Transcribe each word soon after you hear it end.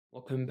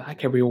Welcome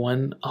back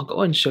everyone. I'll go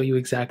ahead and show you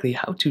exactly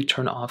how to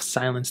turn off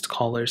silenced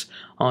callers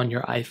on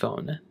your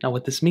iPhone. Now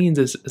what this means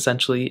is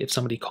essentially if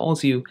somebody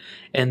calls you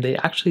and they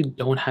actually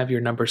don't have your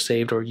number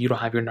saved, or you don't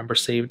have your number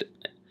saved,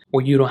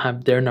 or you don't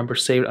have their number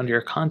saved under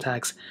your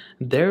contacts,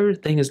 their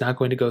thing is not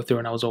going to go through.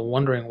 And I was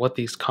wondering what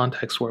these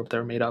contacts were, if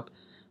they're made up.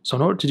 So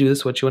in order to do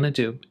this, what you want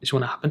to do is you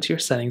want to hop into your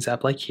settings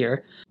app like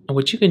here. And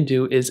what you can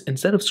do is,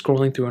 instead of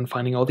scrolling through and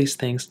finding all these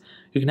things,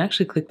 you can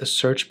actually click the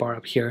search bar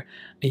up here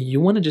and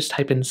you want to just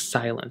type in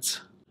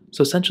silence.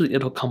 So essentially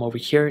it'll come over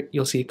here.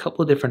 You'll see a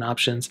couple of different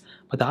options,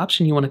 but the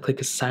option you want to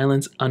click is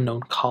silence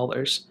unknown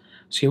callers.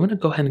 So you want to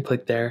go ahead and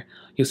click there.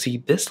 You'll see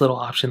this little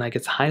option that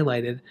gets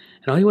highlighted,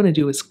 and all you want to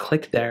do is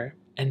click there,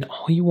 and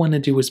all you want to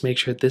do is make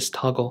sure this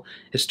toggle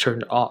is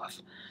turned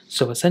off.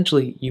 So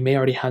essentially you may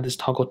already have this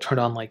toggle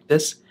turned on like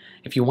this.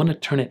 If you want to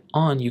turn it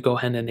on, you go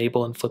ahead and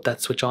enable and flip that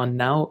switch on.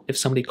 Now, if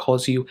somebody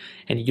calls you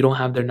and you don't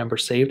have their number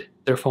saved,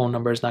 their phone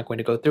number is not going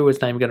to go through.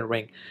 It's not even going to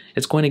ring.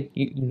 It's going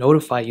to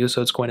notify you.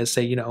 So it's going to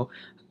say,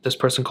 this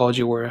person called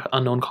you, or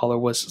unknown caller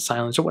was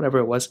silenced, or whatever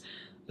it was.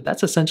 But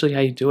that's essentially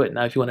how you do it.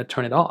 Now, if you want to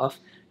turn it off,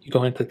 you go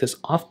ahead and click this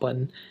off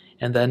button,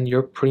 and then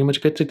you're pretty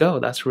much good to go.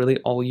 That's really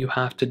all you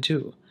have to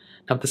do.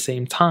 Now, at the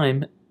same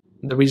time,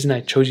 the reason I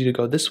chose you to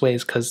go this way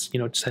is because,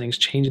 settings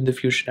change in the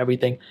future and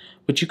everything,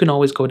 but you can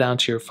always go down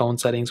to your phone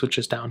settings, which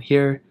is down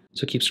here.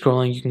 So keep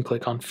scrolling, you can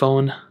click on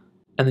phone,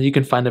 and then you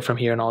can find it from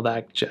here and all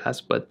that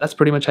jazz. But that's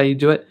pretty much how you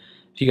do it.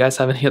 If you guys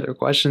have any other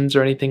questions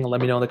or anything, let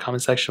me know in the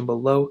comment section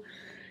below.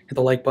 Hit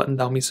the like button,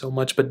 that would mean so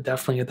much, but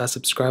definitely hit that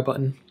subscribe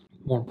button.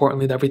 More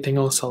importantly than everything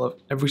else, I love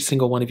every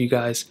single one of you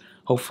guys.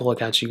 Hopefully I'll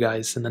catch you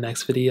guys in the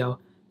next video.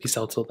 Peace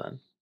out till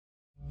then.